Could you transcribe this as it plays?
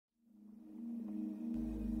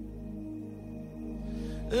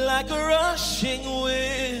like a rushing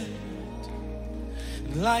wind,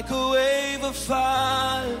 like a wave of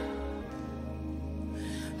fire,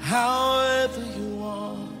 however you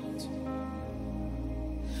want,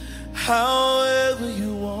 however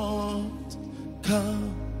you want,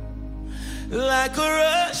 come, like a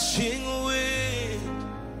rushing wind,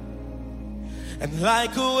 and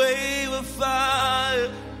like a wave of fire,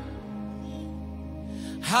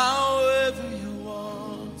 however you want.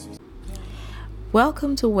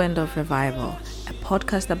 Welcome to Wind of Revival, a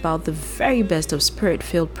podcast about the very best of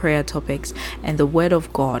spirit-filled prayer topics and the Word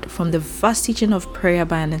of God from the vast teaching of prayer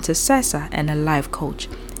by an intercessor and a life coach,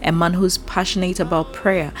 a man who's passionate about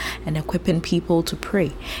prayer and equipping people to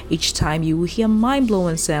pray. Each time you will hear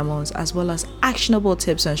mind-blowing sermons as well as actionable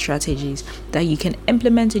tips and strategies that you can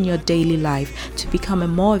implement in your daily life to become a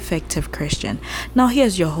more effective Christian. Now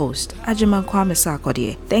here's your host, Ajiman Kwame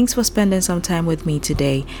Sarkodie. Thanks for spending some time with me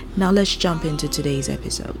today. Now let's jump into today's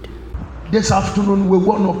episode. This afternoon we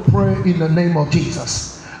want to pray in the name of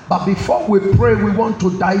Jesus. But before we pray, we want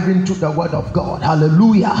to dive into the Word of God.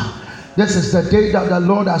 Hallelujah. This is the day that the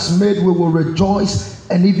Lord has made. We will rejoice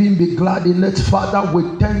and even be glad in it. Father, we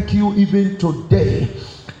thank you even today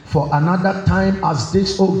for another time as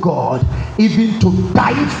this, oh God, even to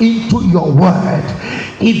dive into your word,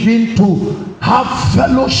 even to have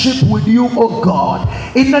fellowship with you, oh God.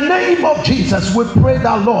 In the name of Jesus, we pray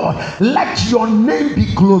that, Lord, let your name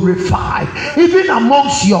be glorified, even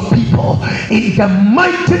amongst your people, in the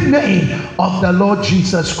mighty name of the Lord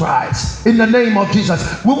Jesus Christ. In the name of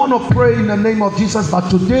Jesus, we want to pray in the name of Jesus. But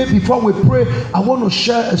today, before we pray, I want to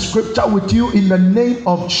share a scripture with you in the name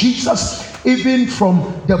of Jesus, even from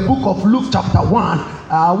the book of Luke chapter 1.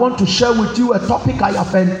 I want to share with you a topic I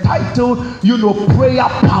have entitled, prayer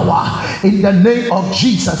power. In the name of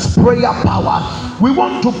Jesus, prayer power. We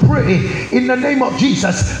want to pray in the name of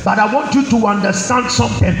Jesus, but I want you to understand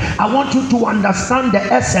something. I want you to understand the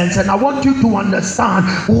essence, and I want you to understand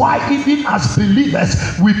why even as believers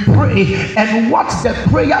we pray, and what the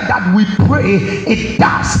prayer that we pray it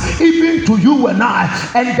does, even to you and I,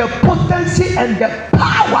 and the potency and the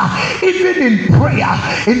power even in prayer,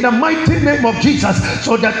 in the mighty name of Jesus.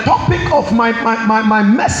 So the topic of my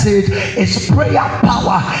message is prayer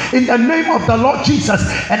power in the name of the Lord Jesus.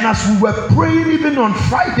 And as we were praying even on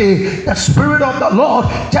Friday, the Spirit of the Lord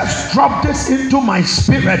just dropped this into my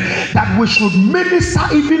spirit that we should minister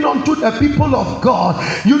even unto the people of God,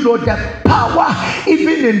 the power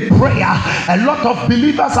even in prayer. A lot of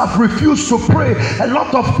believers have refused to pray. A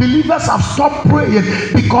lot of believers have stopped praying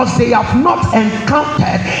because they have not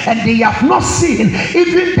encountered and they have not seen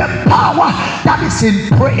even the power that is in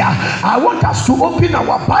prayer. I want us to open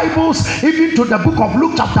our Bibles even to the book of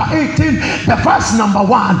Luke chapter 18, the verse number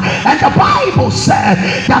 1. And the Bible said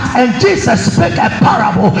that, and Jesus spake a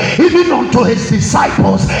parable even unto his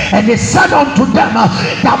disciples, and he said unto them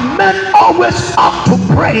that men always ought to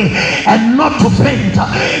pray and not to faint.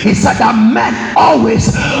 He said that men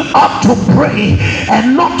always ought to pray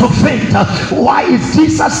and not to faint. Why is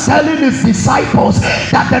Jesus telling his disciples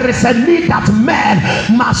that there is a need that men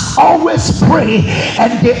must always pray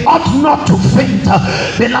and they ought not to faint?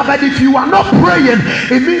 Beloved, if you are not praying,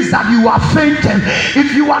 it means that you are fainting.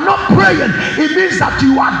 If you are not praying, it means that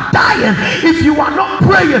you are dying. If you are not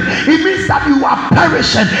praying, it means that you are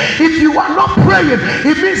perishing. If you are not praying,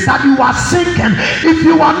 it means that you are sinking. If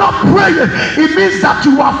you are not praying, it means that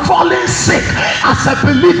you are falling sick. As a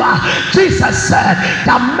believer, Jesus said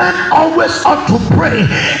that men always ought to pray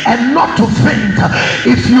and not to faint.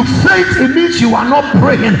 If you faint, it means you are not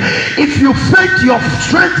praying. If you faint, your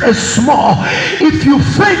strength is small. If you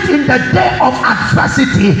faint in the day of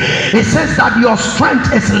adversity, it says that your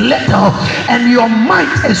strength is little and your might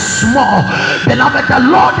is small. Beloved, the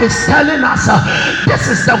Lord is telling us, this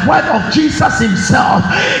is the word of Jesus himself.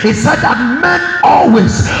 He said that men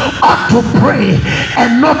always ought to pray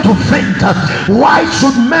and not to faint. Why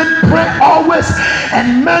should men pray always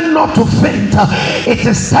and men not to faint? It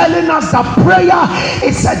is telling us that prayer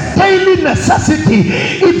is a daily necessity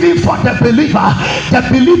even for the believer. The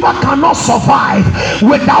believer cannot survive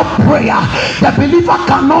without prayer. The believer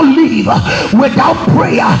cannot live without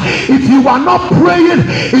prayer. If you are not praying,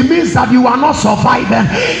 it means that you are not surviving.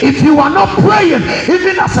 If you are not praying,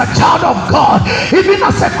 even as a child of God, even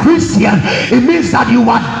as a Christian, it means that you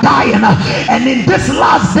are dying. And in these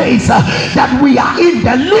last days that we are in,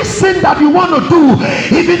 the least thing that you want to do,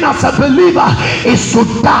 even as a believer is to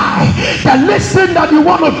die. The least thing that you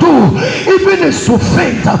want to do even is to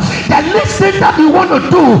faint. The least thing that you want to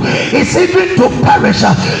do is even to perish.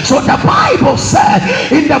 So the Bible said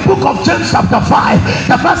in the book of James chapter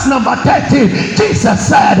 5, the verse number 13, Jesus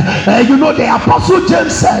said, the apostle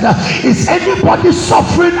James said, is anybody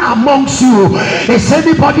suffering amongst you? Is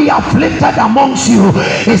anybody afflicted amongst you?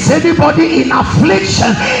 Is anybody in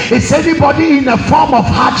affliction? Is anybody in a form of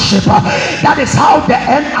hardship? That is how the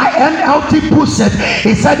NLT puts it.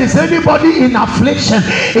 He said, is anybody in affliction?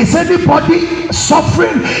 Is anybody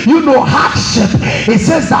suffering, hardship? He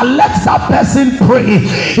says that let that person pray.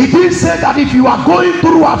 He didn't say that if you are going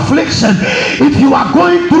through affliction, if you are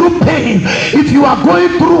going through pain, if you are going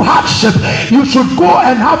through hardship, you should go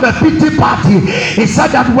and have a pity party. He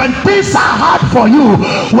said that when things are hard for you,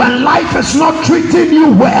 when life is not treating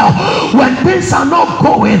you well, when things are not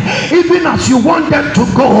going even as you want them to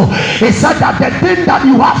go, he said that the thing that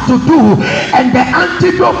you have to do and the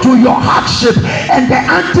antidote to your hardship and the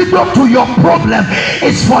antidote to your problem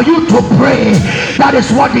is for you to pray. That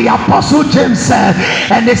is what the apostle James said.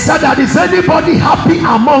 And he said that is anybody happy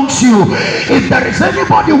amongst you? If there is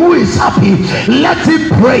anybody who is happy, let him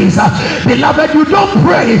praise. Beloved, you don't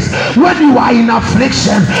praise when you are in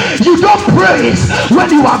affliction. You don't praise when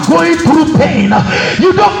you are going through pain.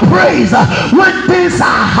 You don't praise when things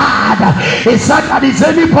are hard. He said that is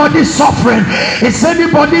anybody suffering? Is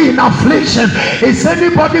anybody in affliction? Is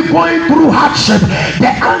anybody going through hardship? The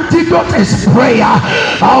antidote is prayer.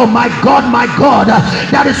 Oh my God, my God.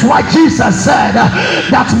 That is why Jesus said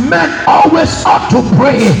that men always ought to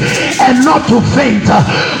pray and not to faint.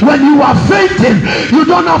 When you are fainting, you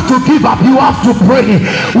don't have to give up, you have to pray.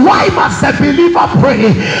 Why must a believer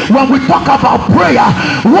pray? When we talk about prayer,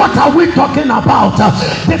 what are we talking about?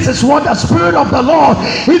 This is what the Spirit of the Lord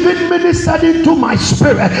even ministered into my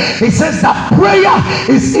spirit. He says that prayer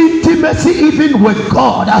is intimacy even with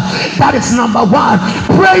God. That is number one.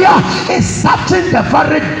 Prayer is touching the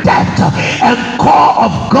very depth and core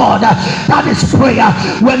of God. That is prayer.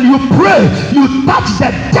 When you pray, you touch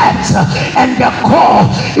the depth and the core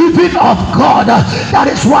even of God. That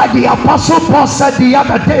is why the apostle Paul said the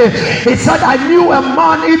other day, he said, I knew a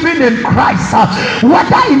man even in Christ,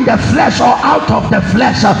 whether in the flesh or out of the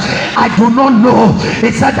flesh, I do not know.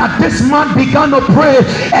 He said that this man began to pray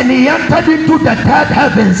and he entered into the third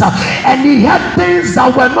heavens and he heard things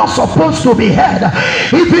that were not supposed to be heard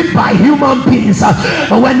even by human beings.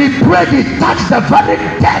 When he prayed, he touched the very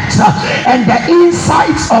depths and the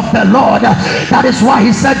insights of the Lord. That is why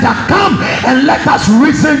he said that come and let us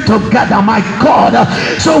reason together, my God.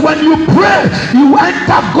 So when you pray, you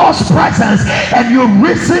enter God's presence and you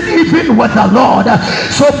reason even with the Lord.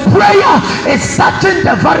 So prayer is touching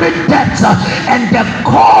the very depths and the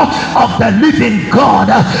core of the living God,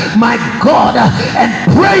 my God. And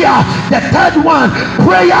prayer, the third one,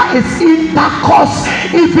 prayer is intercourse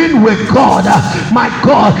even with God, my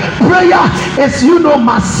God. Prayer is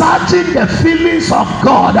massaging the feelings of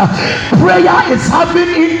God. Prayer is having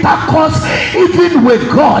intercourse even with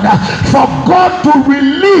God, for God to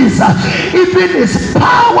release even his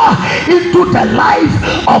power into the life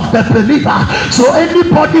of the believer. So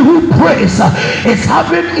anybody who prays is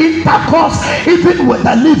having intercourse even with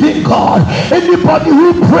the living God. Anybody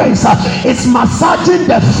who prays is massaging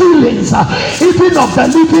the feelings even of the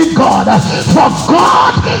living God, for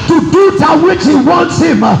God to do that which he wants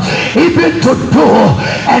him even to do.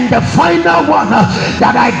 And the final one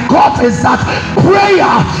that I got is that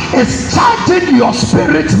prayer is charging your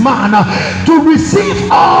spirit man to receive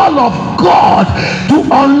all of God, to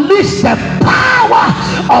unleash the power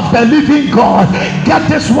of the living God. Get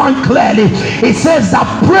this one clearly. It says that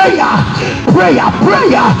prayer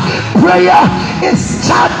is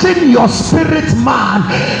charging your spirit man.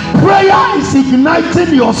 Prayer is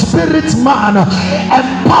igniting your spirit man,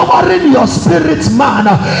 empowering your spirit man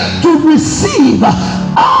to receive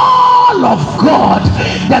all of God,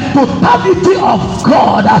 the totality of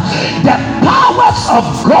God, the powers of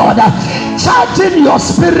God, charging your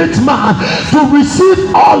spirit man to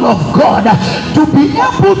receive all of God, to be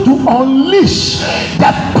able to unleash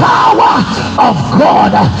the power of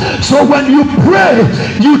God. So when you pray,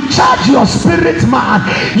 you charge your spirit man,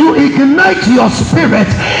 you ignite your spirit,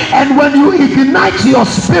 and when you ignite your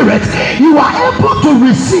spirit, you are able to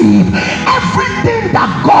receive everything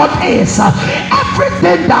that God is,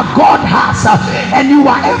 everything that God has, and you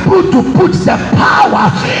are able to put the power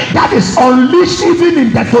that is unleashed even in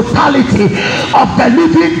the totality of the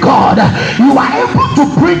living God. You are able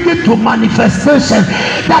have to bring it to manifestation.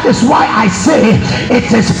 That is why I say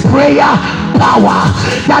it is prayer power.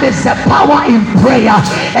 That is the power in prayer.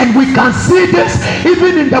 And we can see this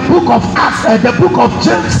even in the book of Acts, the book of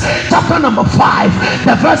James, chapter number 5,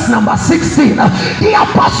 the verse number 16. The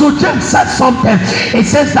apostle James said something. It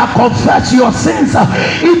says that confess your sins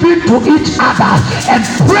even to each other and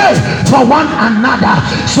pray for one another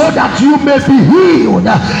so that you may be healed.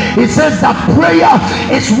 It says that prayer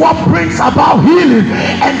is what brings about healing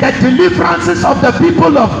and the deliverances of the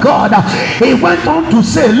people of God. He went on to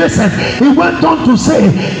say, listen, he went on to say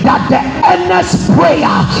that the earnest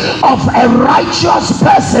prayer of a righteous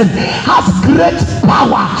person has great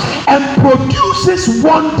power and produces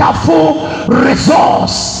wonderful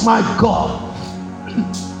results. My God.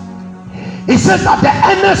 He says that the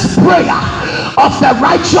earnest prayer of the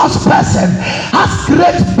righteous person has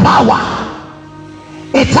great power.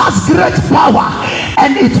 It has great power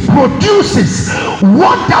and it produces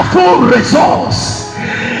wonderful results.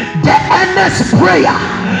 The earnest prayer,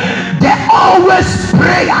 the always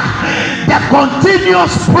prayer, the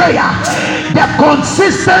continuous prayer, the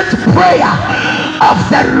consistent prayer of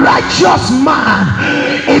the righteous man,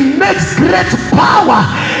 it makes great power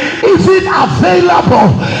even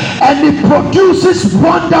available, and it produces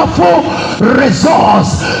wonderful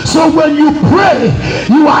results. So when you pray,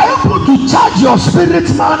 you are able to charge your spirit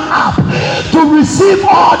man up to receive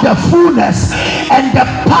all the fullness and the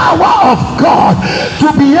power of God,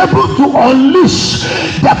 to be able to unleash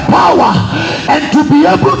the power and to be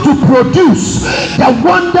able to produce the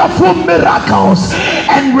wonderful miracles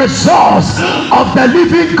and results of the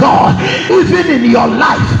living God even in your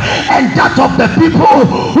life and that of the people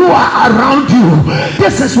who are around you.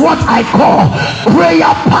 This is what I call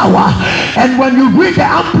prayer power. And when you read the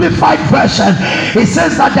Amplified Version, it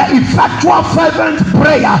says that the effectual fervent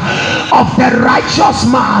prayer of the righteous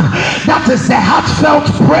man, that is the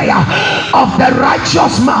heartfelt prayer of the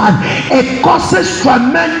righteous man, it causes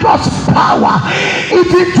tremendous power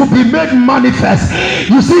even to be made manifest.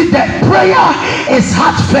 You see, the prayer is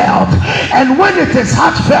heartfelt, and when it is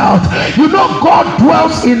heartfelt, you know God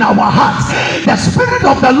dwells in our hearts. The Spirit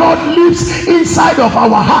of the Lord lives inside of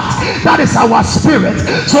our hearts. That is our spirit.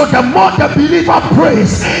 So the more the believer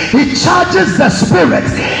prays, he charges the spirit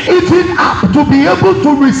even up to be able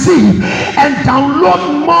to receive and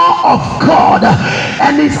download more of God.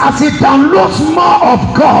 And it's as he downloads more of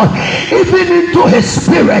God even into his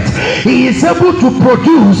spirit, he is able to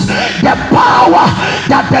produce the power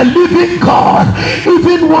that the living God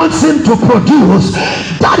even wants him to produce.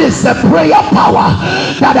 That is the prayer power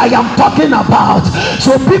that I am talking about.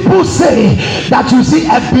 So people say that, you see,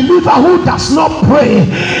 a believer who does not pray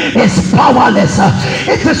is powerless.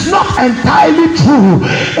 It is not entirely true.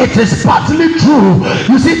 It is partly true.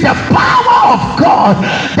 You see, the power of God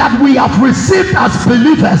that we have received as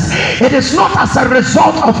believers, it is not as a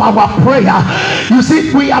result of our prayer. You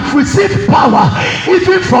see, we have received power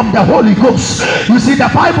even from the Holy Ghost. You see,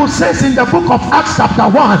 the Bible says in the book of Acts chapter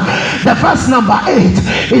 1, the verse number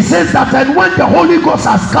 8, it says that, and when the Holy Ghost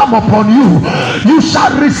has come upon you, you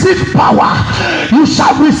shall receive power. You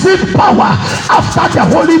shall receive power after the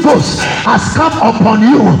Holy Ghost has come upon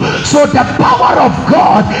you. So the power of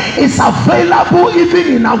God is available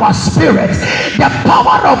even in our spirit. The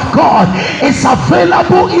power of God is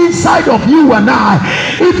available inside of you and I,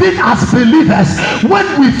 even as believers. When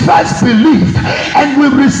we first believed and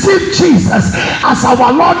we received Jesus as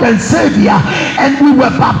our Lord and Savior, and we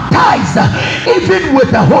were baptized even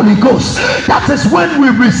with the Holy Ghost, that is when we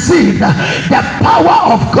received the power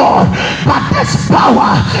of God. But this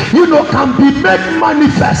power, you know, can be made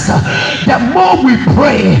manifest the more we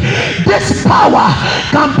pray. This power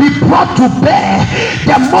can be brought to bear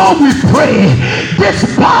the more we pray. This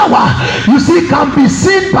power, you see, can be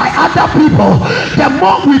seen by other people the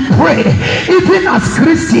more we pray, even as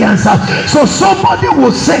Christians. So somebody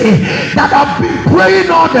will say that I've been praying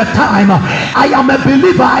all the time, I am a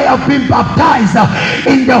believer, I have been baptized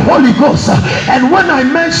in the Holy Ghost, and when I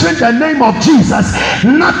mention the name of Jesus,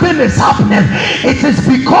 nothing is happening. It is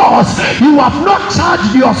because you have not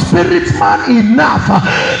charged your spirit man enough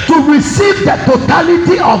to receive the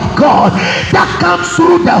totality of God that comes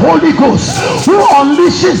through the Holy Ghost, who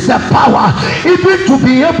unleashes the power even to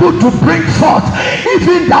be able to bring forth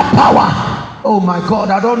even that power. Oh my God,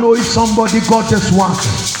 I don't know if somebody got this one,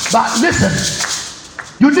 but listen,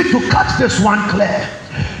 you need to catch this one clear.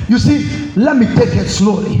 You see, let me take it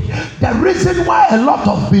slowly. The reason why a lot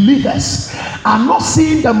of believers are not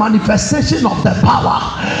seeing the manifestation of the power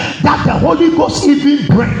that the Holy Ghost even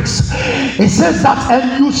brings, it says that,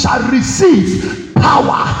 and you shall receive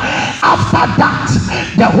power. After that,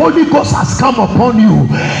 the Holy Ghost has come upon you,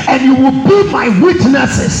 and you will be my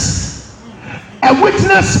witnesses. A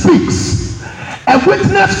witness speaks, a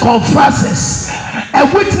witness confesses, a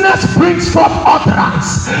witness brings forth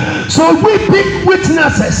utterance. So we being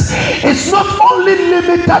witnesses, it's not only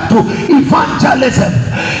limited to evangelism.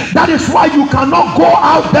 That is why you cannot go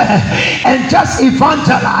out there and just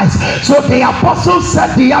evangelize. So the apostles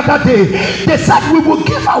said the other day, they said we will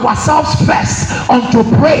give ourselves first unto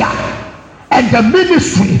prayer and the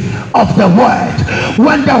ministry of the word.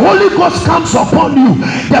 When the Holy Ghost comes upon you,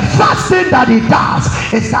 the first thing that he does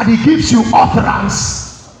is that he gives you utterance.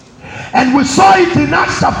 And we saw it in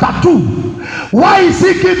Acts chapter 2. Why is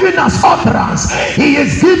he giving us utterance? He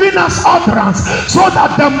is giving us utterance so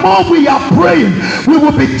that the more we are praying, we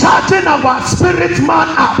will be charging our spirit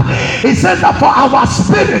man up. He says that for our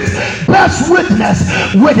spirit bears witness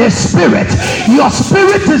with his spirit. Your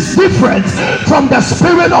spirit is different from the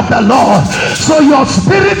spirit of the Lord. So your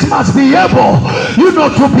spirit must be able,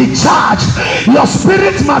 to be charged. Your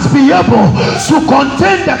spirit must be able to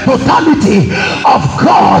contain the totality of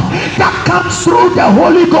God that comes through the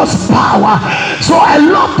Holy Ghost power. So a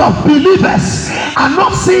lot of believers are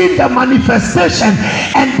not seeing the manifestation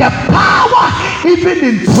and the power even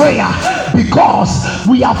in prayer, because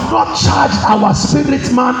we have not charged our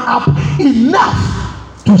spirit man up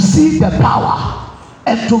enough to see the power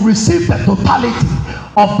and to receive the totality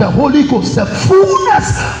of the Holy Ghost, the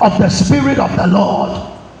fullness of the Spirit of the Lord.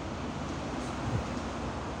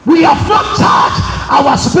 We have not charged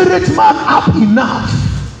our spirit man up enough.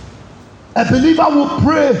 A believer will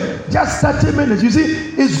pray just 30 minutes. You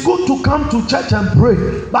see, it's good to come to church and pray,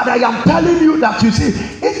 but I am telling you that,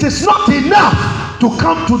 it is not enough to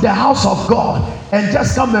come to the house of God and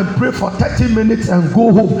just come and pray for 30 minutes and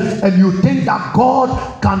go home, and you think that God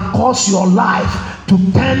can cause your life to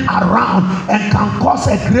turn around and can cause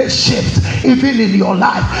a great shift even in your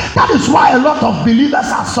life. That is why a lot of believers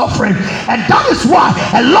are suffering, and that is why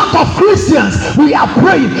a lot of Christians, we are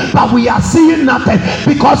praying but we are seeing nothing,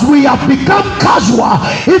 because we have become casual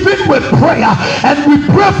even with prayer, and we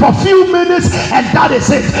pray for a few minutes and that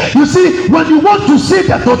is it. You see, when you want to see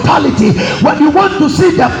the totality, when you want to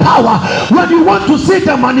see the power, when you want to see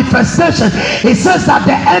the manifestation, it says that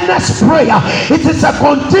the earnest prayer, it is a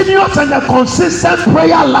continuous and a consistent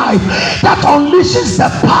prayer life that unleashes the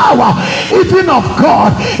power even of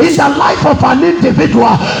God in the life of an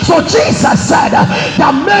individual. So Jesus said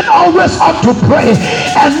that men always ought to pray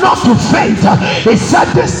and not to faint. He said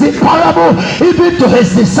this in parable even to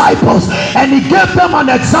his disciples, and he gave them an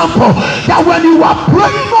example that when you are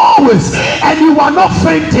praying always and you are not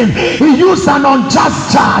fainting, he used an unjust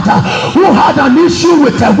judge who had an issue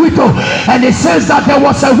with a widow, and he says that there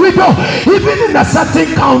was a widow even in a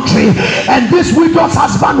certain country, and this widow's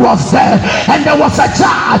husband was there, and there was a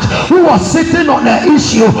judge who was sitting on an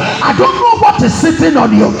issue. I don't know what is sitting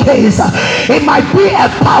on your case. It might be a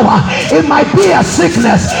power, it might be a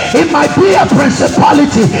sickness, it might be a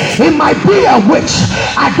principality, it might be a witch.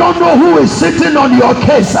 I don't know who is sitting on your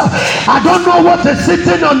case. I don't know what is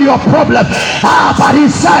sitting on your problem. But he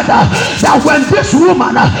said that when this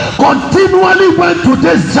woman continually went to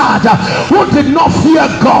this judge who did not fear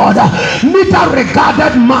God, neither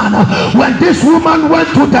regarded man, when this woman went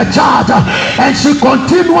to the judge and she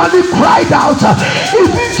continually cried out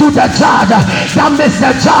even to the judge that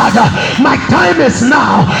Mr. Judge, my time is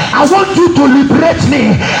now. I want you to liberate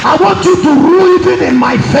me. I want you to rule even in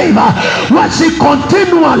my favor. When she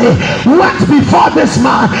continually went before this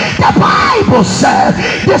man, the Bible said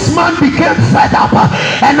this man became fed up,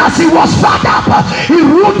 and as he was fed up, he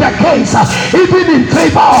ruled the case even in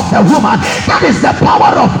favor of the woman. That is the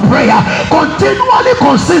power of prayer. Continually,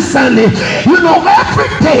 consistently, every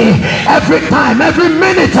day, every time, every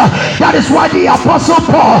minute. That is why the Apostle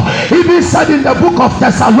Paul even said in the book of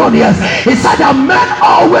Thessalonians, he said that men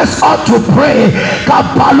always ought to pray.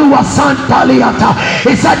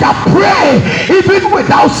 He said that pray even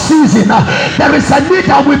without ceasing. There is a need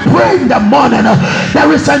that we pray in the morning.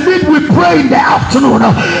 There is a need we pray in the afternoon.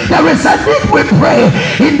 There is a need we pray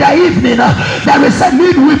in the evening. There is a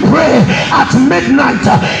need we pray at midnight.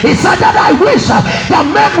 He said that I wish that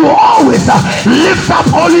men will always lift up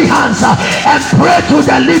holy hands and pray to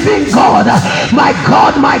the living God. My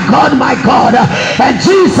God, my God, my God. God. And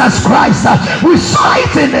Jesus Christ, we saw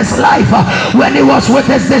it in his life when he was with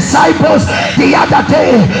his disciples the other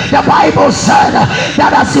day. The Bible said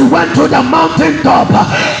that as he went to the mountaintop,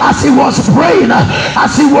 as he was praying, and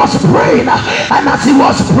as he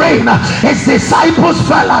was praying, his disciples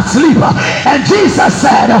fell asleep. And Jesus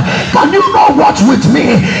said, can you not watch with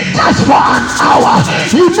me just for an hour?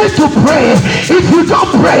 You need to pray. If you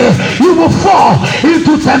don't pray, you will fall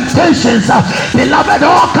into temptations. Beloved,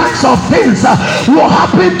 all kinds of things will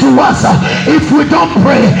happen to us if we don't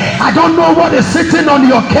pray. I don't know what is sitting on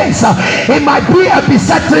your case. It might be a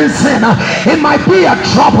besetting sin. It might be a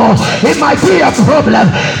trouble. It might be a problem.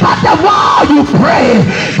 But the more you pray,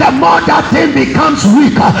 the more that thing becomes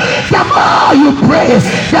weaker. The more you pray,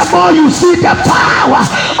 the more you see the power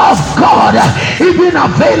of God even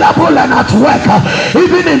available and at work,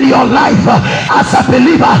 even in your life as a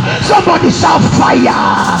believer. Somebody shout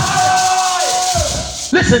fire.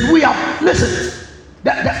 Listen,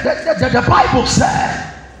 the Bible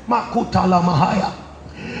said, Makutala Mahaya.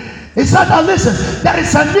 It said that, listen, there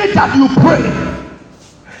is a need that you pray.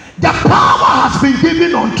 The power has been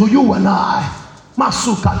given unto you and I.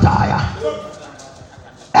 Masukataya.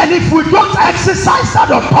 And if we don't exercise that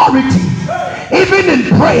authority, even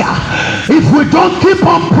in prayer, if we don't keep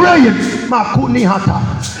on praying, Makuni Hata.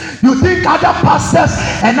 You think other pastors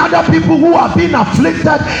and other people who have been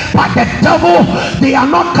afflicted by the devil, they are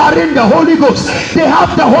not carrying the Holy Ghost. They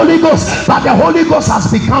have the Holy Ghost, but the Holy Ghost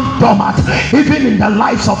has become dormant even in the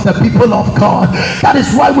lives of the people of God. That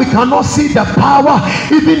is why we cannot see the power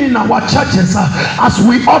even in our churches as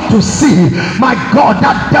we ought to see. My God,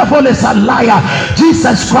 that devil is a liar.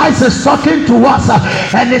 Jesus Christ is talking to us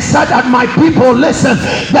and he said that, my people, listen,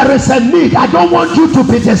 there is a need. I don't want you to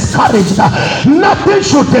be discouraged. Nothing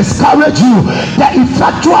should discourage you. The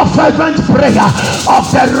effectual fervent prayer of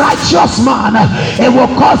the righteous man, it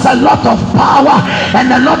will cause a lot of power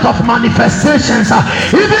and a lot of manifestations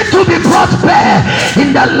even to be brought bare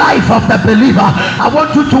in the life of the believer. I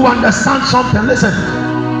want you to understand something. Listen,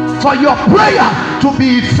 for your prayer to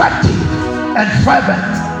be effective and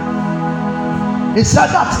fervent, he said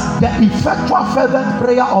that the effectual fervent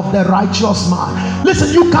prayer of the righteous man.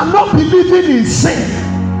 Listen, you cannot be living in sin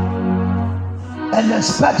and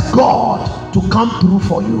expect God to come through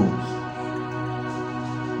for you.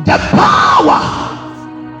 The power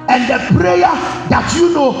and the prayer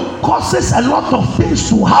that causes a lot of things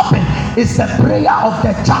to happen is the prayer of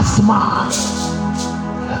the just man.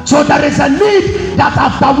 So there is a need that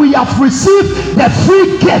after we have received the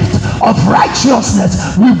free gift of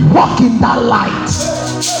righteousness, we walk in that light.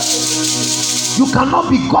 You cannot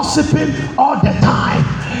be gossiping all the time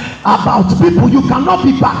about people. You cannot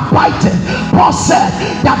be backbiting. Paul said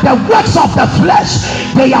that the works of the flesh,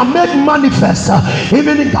 they are made manifest.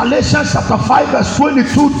 Even in Galatians chapter 5 verse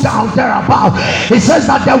 22 down there about, it says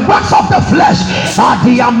that the works of the flesh,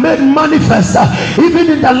 they are made manifest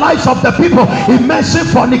even in the lives of the people. He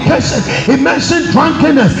mentioned fornication, he mentioned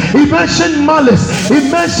drunkenness, he mentioned malice, he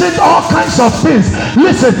mentioned all kinds of things.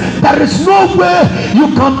 Listen, there is no way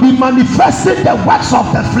you can be manifesting the works of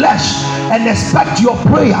the flesh and expect your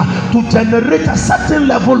prayer to generate a certain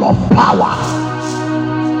level of power.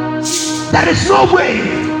 There is no way.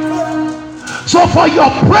 So for your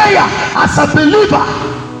prayer as a believer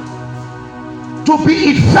to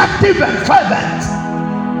be effective and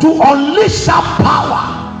fervent, to unleash that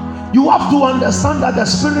power, you have to understand that the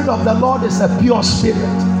Spirit of the Lord is a pure spirit.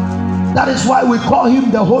 That is why we call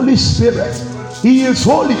him the Holy Spirit. He is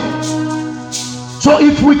holy. So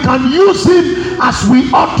if we can use him as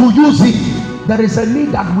we ought to use him, there is a need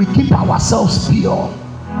that we keep ourselves pure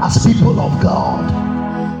as people of God.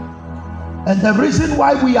 And the reason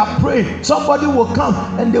why we are praying, somebody will come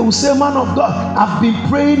and they will say, man of God, I've been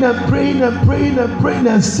praying and praying and praying and praying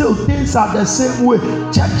and still things are the same way.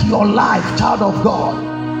 Check your life, child of God.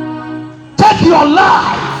 Check your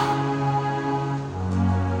life.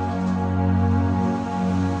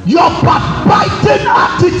 Your backbiting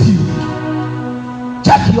attitude.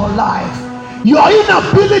 Check your life. Your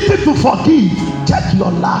inability to forgive, check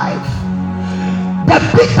your life. The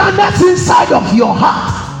bitterness inside of your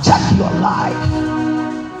heart, check your life.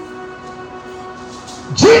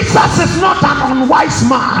 Jesus is not an unwise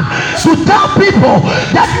man to tell people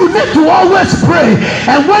that you need to always pray,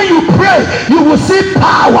 and when you pray you will see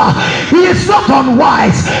power. He is not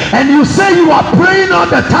unwise, and you say you are praying all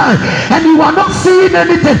the time and you are not seeing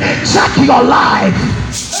anything. Check your life.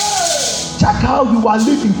 Check how you are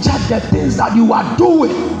living. Check the things that you are doing.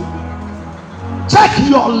 Check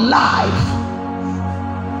your life.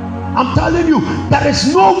 I'm telling you, there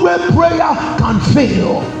is no way prayer can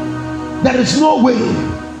fail. There is no way.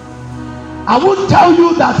 I won't tell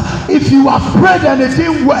you that if you have prayed and it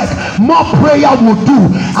didn't work, more prayer will do.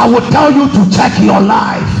 I will tell you to check your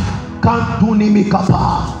life.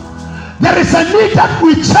 There is a need that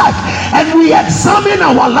we check and we examine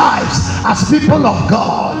our lives as people of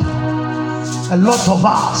God. A lot of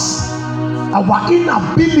us, our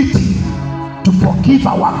inability to forgive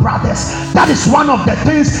our brothers, that is one of the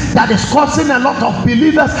things that is causing a lot of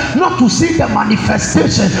believers not to see the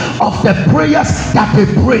manifestation of the prayers that they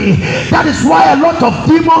pray. That is why a lot of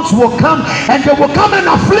demons will come, and they will come and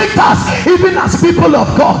afflict us even as people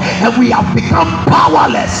of God, and we have become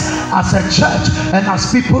powerless as a church and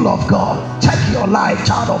as people of God. Check your life,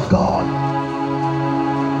 child of God.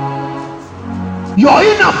 Your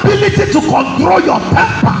inability to control your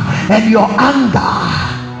temper and your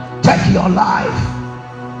anger. Check your life.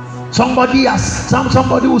 Somebody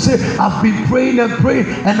will say, I've been praying and praying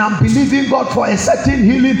and I'm believing God for a certain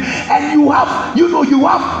healing, and you have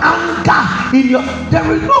anger in your.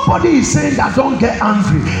 There is nobody is saying that don't get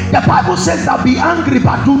angry. The Bible says that be angry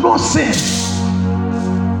but do not sin.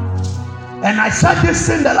 And I said this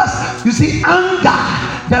in the last. You see, anger.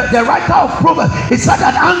 The writer of Proverbs, it said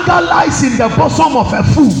that anger lies in the bosom of a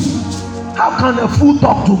fool. How can a fool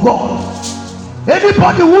talk to God?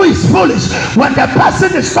 Anybody who is foolish, when the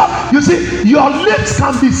person is stopped, you see, your lips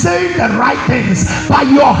can be saying the right things, but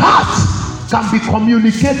your heart can be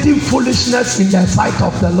communicating foolishness in the sight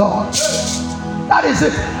of the Lord. That is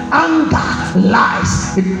it. Anger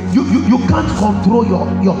lies. You can't control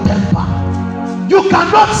your temper. You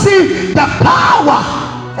cannot see the power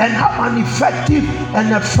and have an effective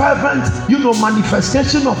and a fervent,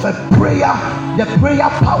 manifestation of a prayer, the prayer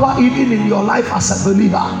power even in your life as a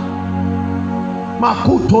believer.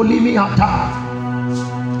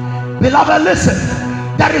 Beloved, listen.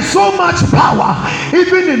 There is so much power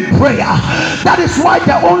even in prayer. That is why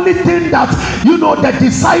the only thing that the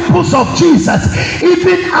disciples of Jesus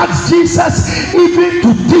even asked Jesus even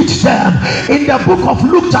to teach them in the book of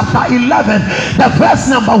Luke chapter 11, the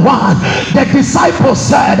verse number 1, the disciples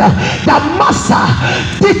said that Master,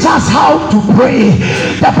 teach us how to pray.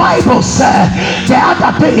 The Bible said the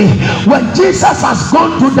other day when Jesus has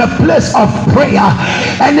gone to the place of prayer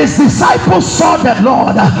and his disciples saw the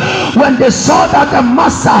Lord, when they saw that the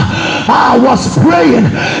Master was praying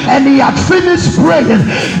and he had finished praying,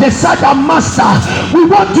 they said, Master, we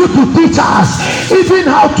want you to teach us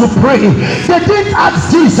even how to pray. They didn't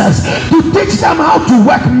ask Jesus to teach them how to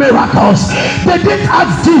work miracles. They didn't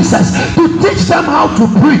ask Jesus to teach them how to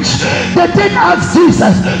preach. They didn't ask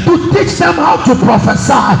Jesus to teach them how to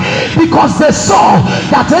prophesy, because they saw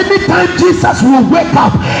that anytime Jesus will wake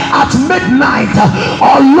up at midnight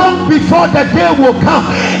or long before the day will come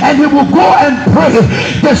and he will go and pray,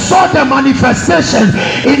 they saw the manifestation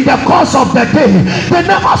in the course of the day. They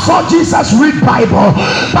never saw Jesus read Bible,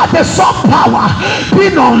 but they saw power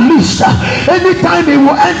being unleashed anytime he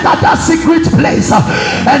will enter that secret place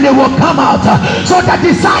and he will come out. So the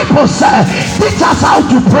disciples said, teach us how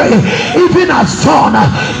to pray, even as John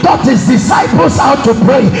taught his disciples how to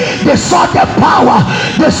pray. They saw the power,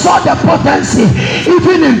 they saw the potency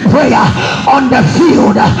even in prayer on the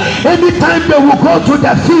field. Anytime they will go to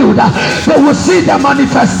the field, they will see the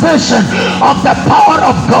manifestation of the power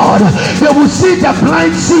of God. They will see the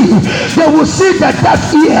blind see, they will see the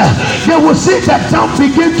deaf ear, they will see the dumb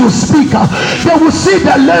begin to speak, they will see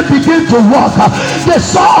the lame begin to walk. They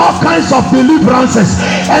saw all kinds of deliverances,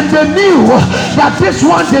 and they knew that this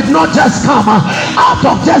one did not just come out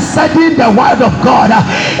of just studying the word of God.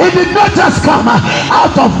 It did not just come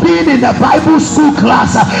out of being in a Bible school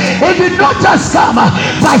class. It did not just come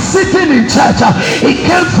by sitting in church. It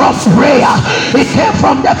came from prayer. It came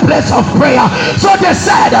from the place of prayer. So they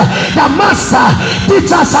said, the Master,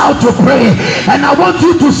 teach us how to pray. And I want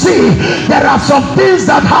you to see there are some things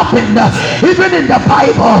that happened even in the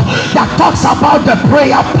Bible that talks about the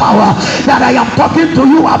prayer power that I am talking to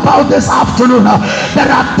you about this afternoon. There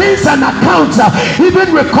are things and accounts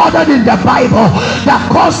even recorded in the Bible that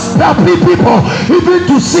cause people even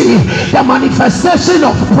to see the manifestation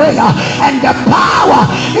of prayer and the power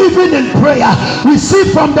even in prayer. We see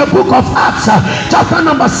from the book of Acts chapter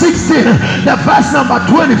number 16, the verse number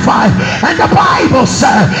 25, and the Bible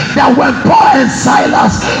said that when Paul and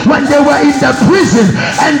Silas, when they were in the prison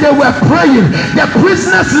and they were praying, the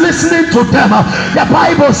prisoners listening to them, the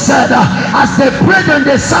Bible said as they prayed and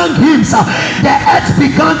they sang hymns, the earth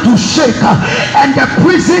began to shake and the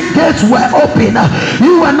prison gates were open.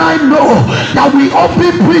 You and I know that we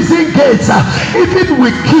open prison gates even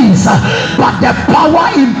with keys, but the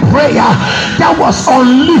power in prayer that was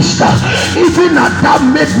unleashed even even at that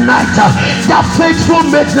midnight, that faithful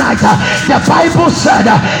midnight, the Bible said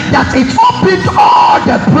that it opened all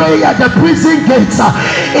the prison gates.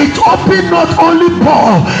 It opened not only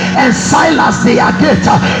Paul and Silas their gate.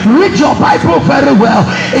 Read your Bible very well.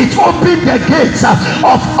 It opened the gates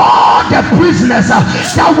of all the prisoners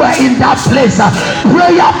that were in that place.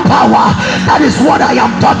 Prayer power, that is what I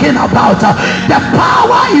am talking about. The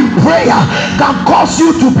power in prayer can cause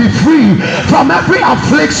you to be free from every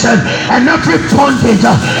affliction and every bondage.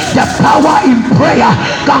 The power in prayer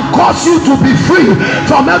can cause you to be free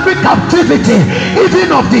from every captivity,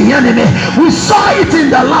 even of the enemy. We saw it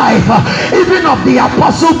in the life even of the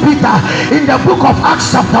Apostle Peter in the book of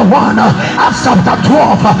Acts chapter 1, Acts chapter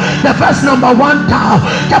 12, the verse number 1 down.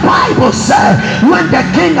 The Bible said when the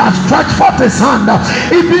king has stretched forth his hand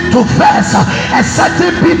even to verse a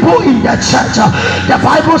certain people in the church, the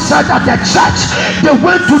Bible said that the church, they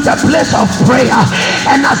went to the place of prayer,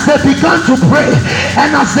 and as they began to pray,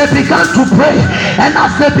 and as they began to pray, and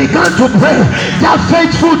as they began to pray, that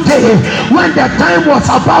faithful day when the time was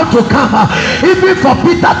about to come, even for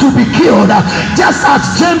Peter to be killed, just as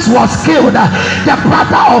James was killed, the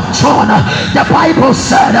brother of John, the Bible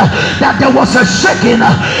said that there was a shaking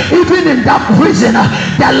even in that prison.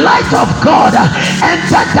 The light of God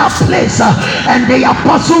entered that place, and the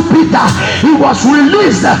Apostle Peter, he was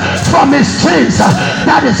released from his chains.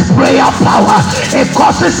 That is prayer power. It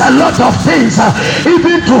causes a lot of things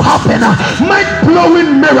even to happen,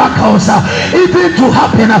 mind-blowing miracles even to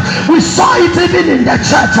happen. We saw it even in the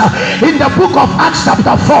church in the book of Acts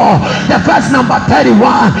chapter 4, the verse number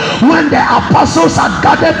 31, when the apostles had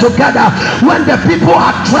gathered together, when the people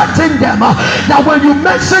had threatened them that when you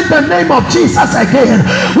mention the name of Jesus again,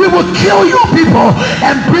 we will kill you people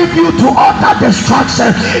and bring you to utter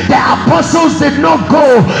destruction. The apostles did not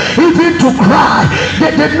go even to cry.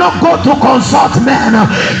 They did not go to consult men.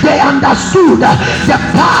 They understood the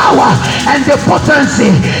power and the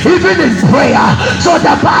potency even in prayer. So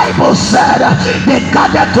the Bible said they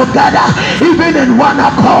gathered together even in one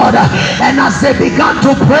accord, and as they began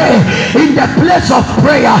to pray in the place of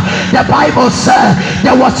prayer, the Bible said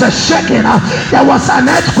there was a shaking, there was an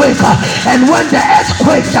earthquake, and when the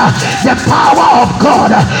earthquake, the power of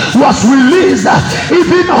God was released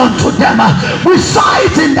even unto them. We saw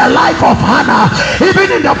it in the life of Hannah, even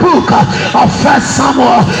in the book of 1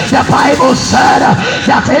 Samuel. The Bible said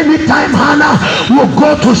that anytime Hannah would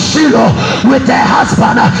go to Shiloh with her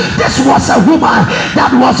husband, this was a woman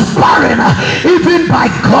that was barren even by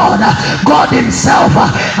God. God himself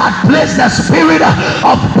had placed the spirit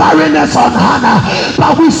of barrenness on Hannah.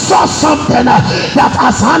 But we saw something that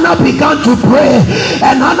as Hannah began to pray,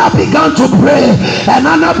 and Hannah began to pray, and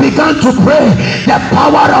Hannah began to pray, the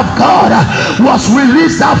power of God was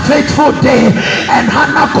released that faithful day, and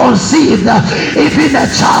Hannah conceived even a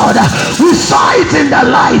child. We saw it in the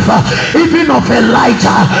life even of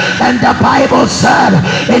Elijah, and the Bible said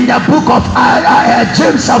in the book of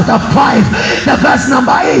James chapter 5, the verse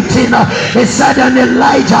number 18, it said, and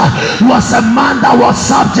Elijah was a man that was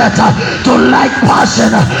subject to like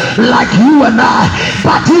passion like you and I,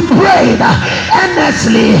 but he prayed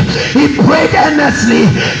earnestly. He prayed earnestly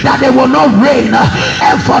that it will not rain,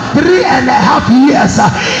 and for 3.5 years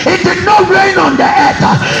it did not rain on the earth.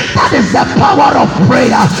 That is the power of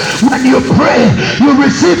prayer. When you pray, you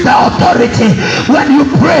receive the authority. When you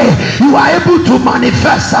pray, you are able to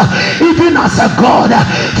manifest even as a God.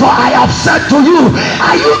 For I have said to you,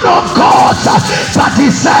 are you not gods? But he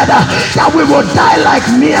said that we will die like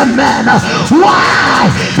mere men. Why?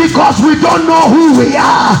 Because we don't know who we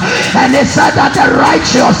are. And he said that the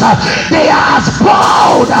righteous, they are as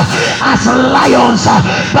bold as lions,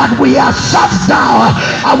 but we are shut down.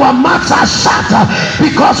 Our mouths are shut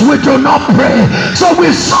because we do not pray. So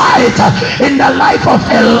we saw it in the life of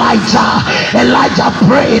Elijah. Elijah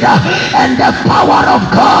prayed, and the power of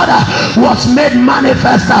God was made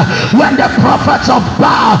manifest when the prophets of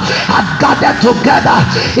Baal had gathered together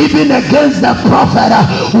even against the prophet.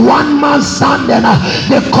 One man standing,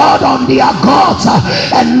 they called on their gods,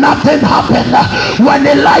 and nothing happened. When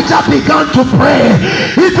Elijah began to pray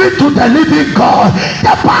even to the living God,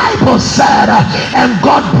 the Bible said, and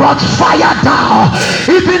God brought fire down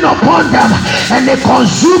even upon them, and they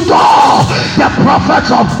consumed all the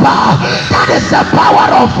prophets of Baal. That is the power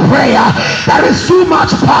of prayer. There is too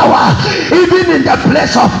much power even in the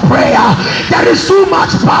place of prayer. There is too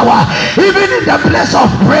much power even in the place of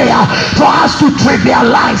prayer for us to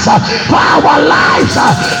trivialize, for our lives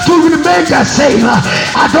to remain the same.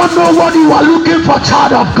 I don't know what you are looking for,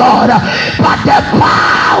 child of God, but the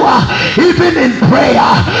power even in prayer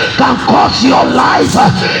can cause your life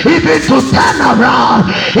even to turn around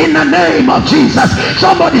in the name of Jesus.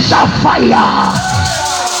 Somebody shall fire.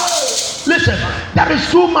 Listen, there is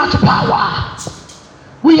too much power.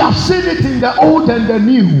 We have seen it in the old and the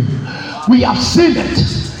new. We have seen it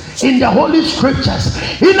in the Holy Scriptures.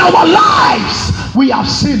 In our lives, we have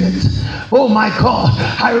seen it. Oh my God.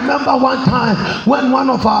 I remember one time when one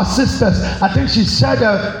of our sisters, I think she said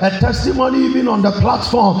a testimony even on the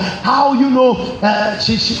platform, how, you know,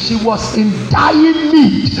 she was in dying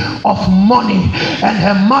need of money, and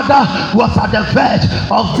her mother was at the verge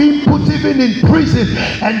of being put even in prison.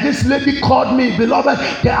 And this lady called me, beloved,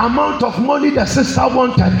 the amount of money the sister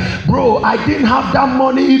wanted, bro, I didn't have that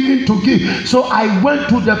money even to give. So I went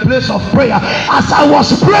to the place of prayer. As I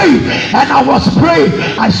was praying,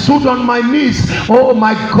 I stood on my knees. Oh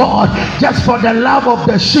my God, just for the love of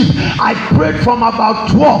the sheep, I prayed from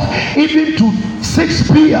about 12 even to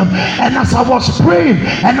 6 p.m. and as I was praying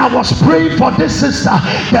for this sister,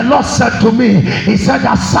 the Lord said to me, he said,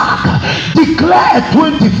 Isaac, declare a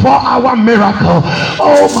 24-hour miracle.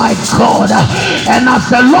 Oh my God. And as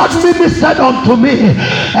the Lord ministered unto me,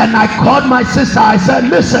 and I called my sister, I said,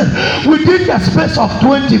 listen, within the space of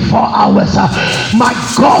 24 hours, my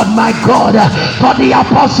God, for the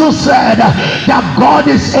apostle said that God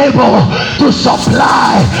is able to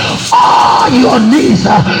supply all your needs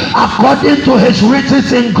according to his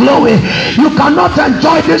riches in glory. You cannot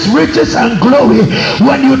enjoy these riches and glory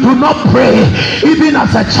when you do not pray. Even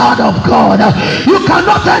as a child of God, you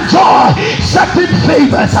cannot enjoy certain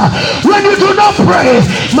favors when you do not pray.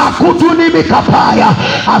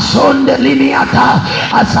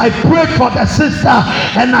 As I prayed for the sister,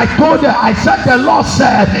 and I told her, I said, the Lord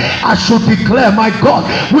said I should declare, my God,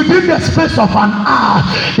 within the space of an hour,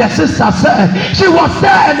 the sister said she was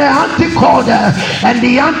there, and the auntie called her, and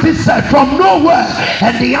the auntie said from nowhere,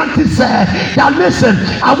 and the auntie said that, listen,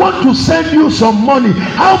 I want to send you some money.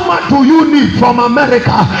 How much do you need from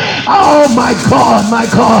America? Oh my God.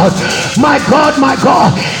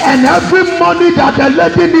 And every money that the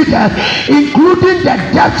lady needed, including the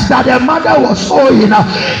debts that the mother was owing,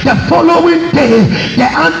 the following day the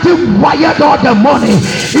auntie wired all the money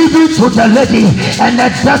even to the lady, and the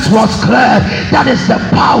debt was cleared. That is the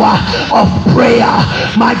power of prayer.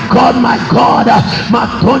 My God.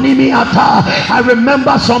 I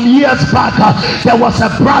remember some years back, there was a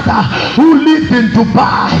brother who lived in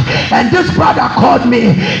Dubai, and this brother called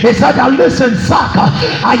me. He said, listen, Zach,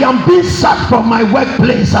 I am being sacked from my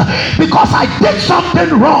workplace because I did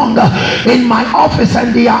something wrong in my office,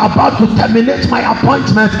 and they are about to terminate my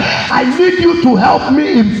appointment. I need you to help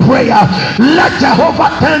me in prayer. Let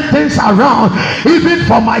Jehovah turn things around, even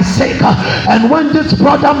for my sake. And when this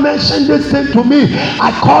brother mentioned this thing to me,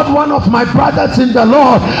 I called one of my brothers in the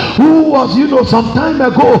Lord who was, some time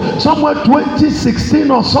ago, somewhere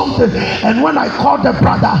 2016 or something. And when I called the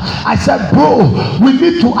brother, I said, bro, we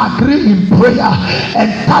need to agree in prayer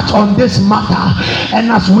and touch on this matter.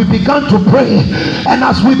 And as we began to pray, the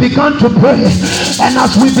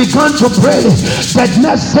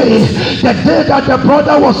next day, the day that the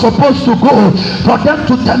brother was supposed to go for them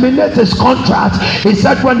to terminate his contract, he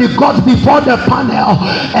said when he got before the panel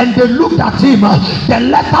and they looked at him, the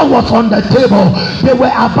letter was on the table. They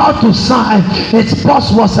were about to sign. His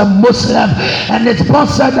boss was a Muslim, and his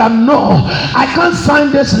boss said, no, I can't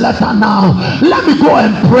sign this letter now. Let me go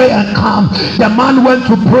and pray and come. The man went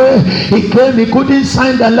to pray. He came. He couldn't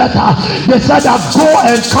sign the letter. They said, go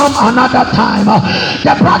and come another time.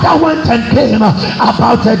 The brother went and came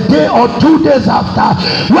about a day or 2 days after.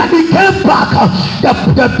 When he came back,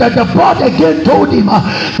 the board again told him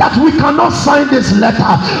that we cannot sign this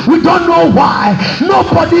letter. We don't know why.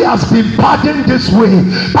 Nobody has been pardoned this way,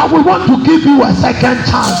 but we want to give you a second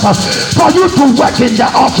chance for you to work in the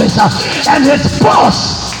office. And his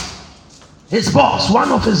boss,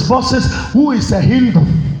 one of his bosses, who is a Hindu,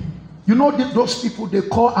 those people they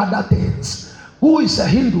call other things, who is a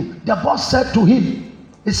Hindu, the boss said to him,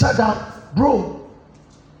 he said, bro,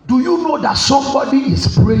 do you know that somebody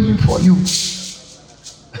is praying for you?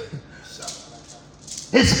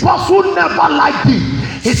 His boss, who never liked him,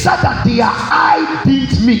 he said that their eye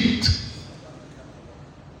didn't meet.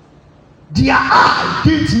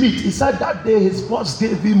 He said that day his boss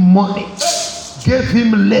gave him money, gave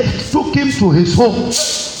him lift, took him to his home.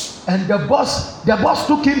 And the boss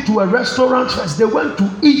took him to a restaurant first. They went to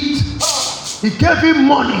eat. He gave him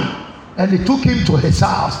money and he took him to his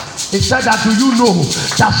house. He said that, do you know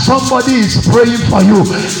that somebody is praying for you?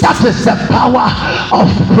 That is the power of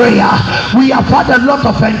prayer. We have had a lot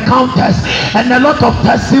of encounters and a lot of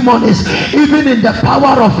testimonies, even in the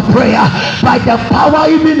power of prayer, by the power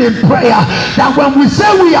even in prayer, that when we say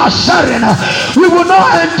we are sharing, we will not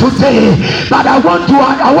end today. But I want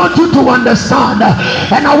you to understand,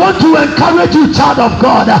 and I want to encourage you, child of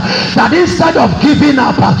God, that instead of giving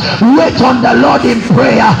up, wait on the Lord in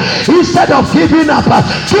prayer. Instead of giving up,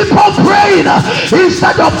 keep on praying.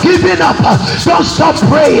 Instead of giving up, don't stop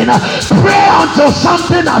praying. Pray until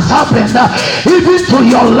something has happened, even to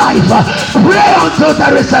your life. Pray until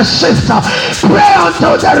there is a shift. Pray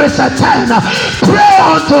until there is a turn. Pray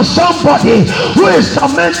until somebody who is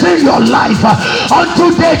tormenting your life,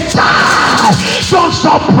 until they die. Don't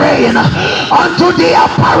stop praying until they are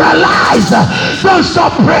paralyzed. Don't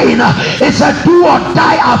stop praying. It's a do or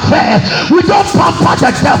die affair. We don't pamper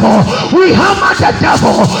the devil, we hammer the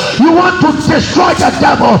devil. You want to destroy the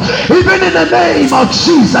devil, even in the name of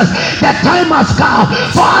Jesus. The time has come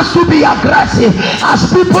for us to be aggressive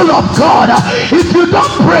as people of God. If you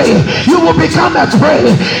don't pray, you will become a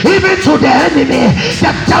prey even to the enemy.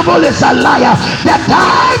 The devil is a liar. The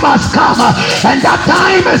time has come, and that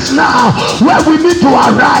time is now, where we need to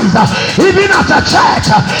arise, even as a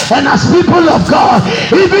church and as people of God,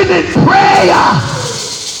 even in prayer.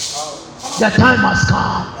 The time has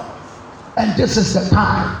come, and this is the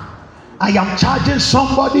time. I am charging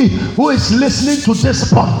somebody who is listening to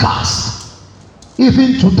this podcast,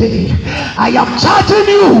 even today. I am charging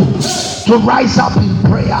you to rise up in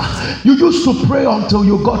prayer. You used to pray until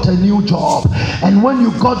you got a new job, and when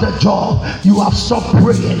you got the job, you have stopped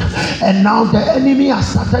praying, and now the enemy has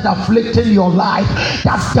started afflicting your life.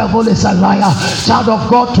 That devil is a liar. Child of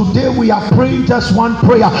God, today we are praying just one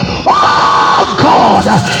prayer. Oh God,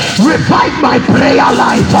 revive my prayer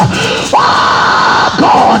life. Oh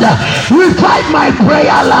God, revive my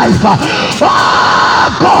prayer life. Oh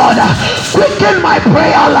God, quicken my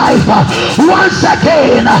prayer life once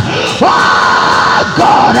again. Oh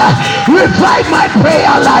God, revive my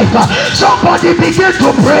prayer life. Somebody begin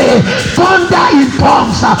to pray. Thunder in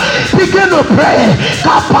tongues. Begin to pray.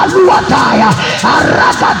 Kapaluataya,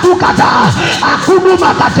 Aragadukada,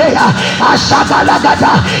 Akunumakadea,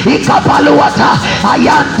 Ashagalagada, Ikapaluata,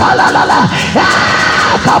 Ayantalalala,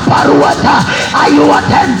 Kaparuata,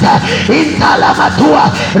 Ayuatenta, Intalamatua,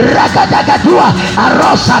 Ragadagadua,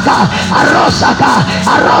 Arosaga, Arosaga,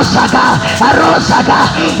 Arosaga, Arosaga.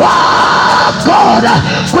 Oh God,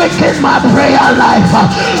 quicken my prayer life.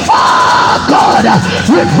 Oh God,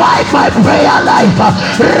 revive my prayer life.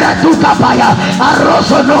 Redukapaya,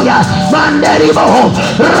 Arosonoya, Manderibo,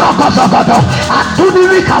 Rokosogoto,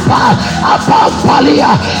 Atunirikapa,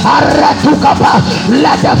 Apampalia, Aretukapa.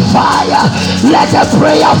 Let the fire, let the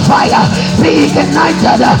prayer fire be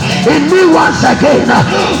ignited in me once again. Oh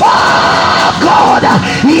God,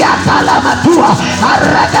 Yatalamatua,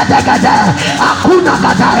 Aragadagada, Akuna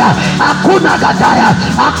Gadaya, Akuna Gadaya,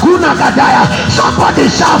 Akuna Gadaya. Somebody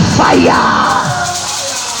shout fire.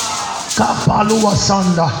 Kapalua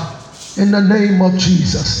Sanda, in the name of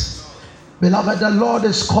Jesus. Beloved, the Lord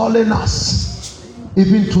is calling us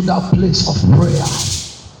even to that place of prayer.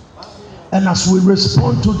 And as we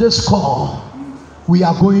respond to this call, we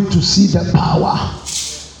are going to see the power.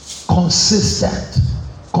 Consistent,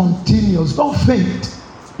 continuous. Don't faint.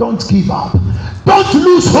 Don't give up. Don't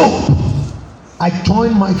lose hope. I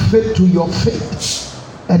join my faith to your faith,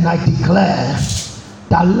 and I declare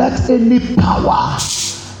that let any power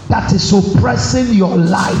that is oppressing your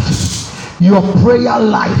life, your prayer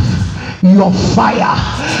life, your fire,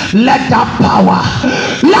 let that power,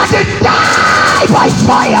 let it die by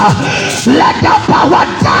fire. Let that power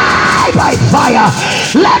die by fire.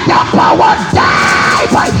 Let that power die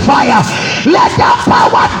by fire. Let that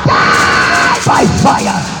power die by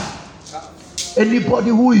fire. Anybody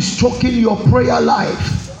who is choking your prayer life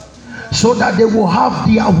so that they will have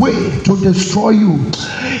their way to destroy you,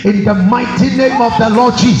 in the mighty name of the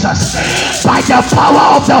Lord Jesus, by the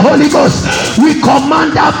power of the Holy Ghost, we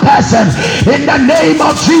command that person in the name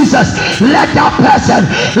of Jesus. Let that person,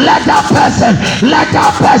 let that person, let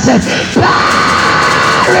that person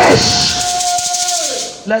perish.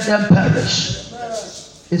 Let them perish.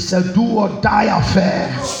 It's a do or die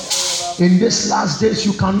affair. In these last days,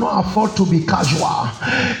 you cannot afford to be casual.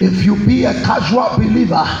 If you be a casual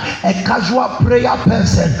believer, a casual prayer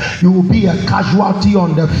person, you will be a casualty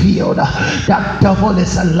on the field. That devil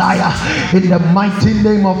is a liar. In the mighty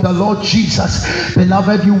name of the Lord Jesus,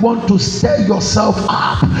 beloved, you want to stir yourself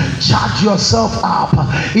up, charge yourself up,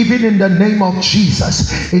 even in the name of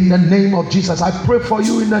Jesus. In the name of Jesus, I pray for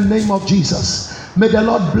you in the name of Jesus. May the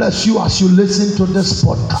Lord bless you as you listen to this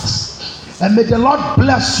podcast. And may the Lord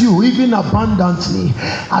bless you even abundantly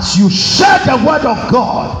as you share the word of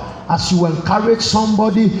God, as you encourage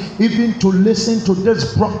somebody even to listen to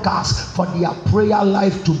this broadcast for their prayer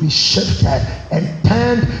life to be shifted and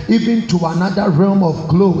turned even to another realm of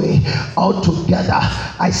glory altogether.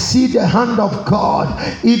 I see the hand of God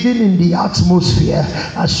even in the atmosphere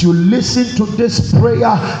as you listen to this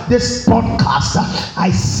prayer, this podcast.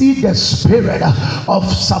 I see the spirit of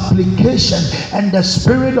supplication and the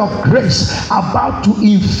spirit of grace about to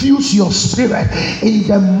infuse your spirit in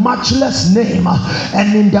the matchless name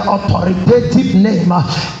and in the authoritative name,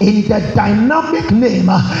 in the dynamic name,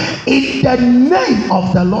 in the name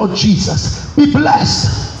of the Lord Jesus. Be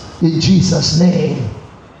blessed in Jesus' name.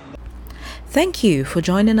 Thank you for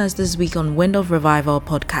joining us this week on Wind of Revival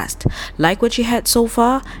podcast. Like what you heard so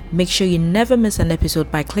far? Make sure you never miss an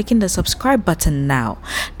episode by clicking the subscribe button now.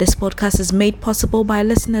 This podcast is made possible by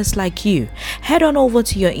listeners like you. Head on over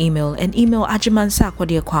to your email and email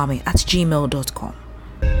ajimansakwadiokwame@gmail.com.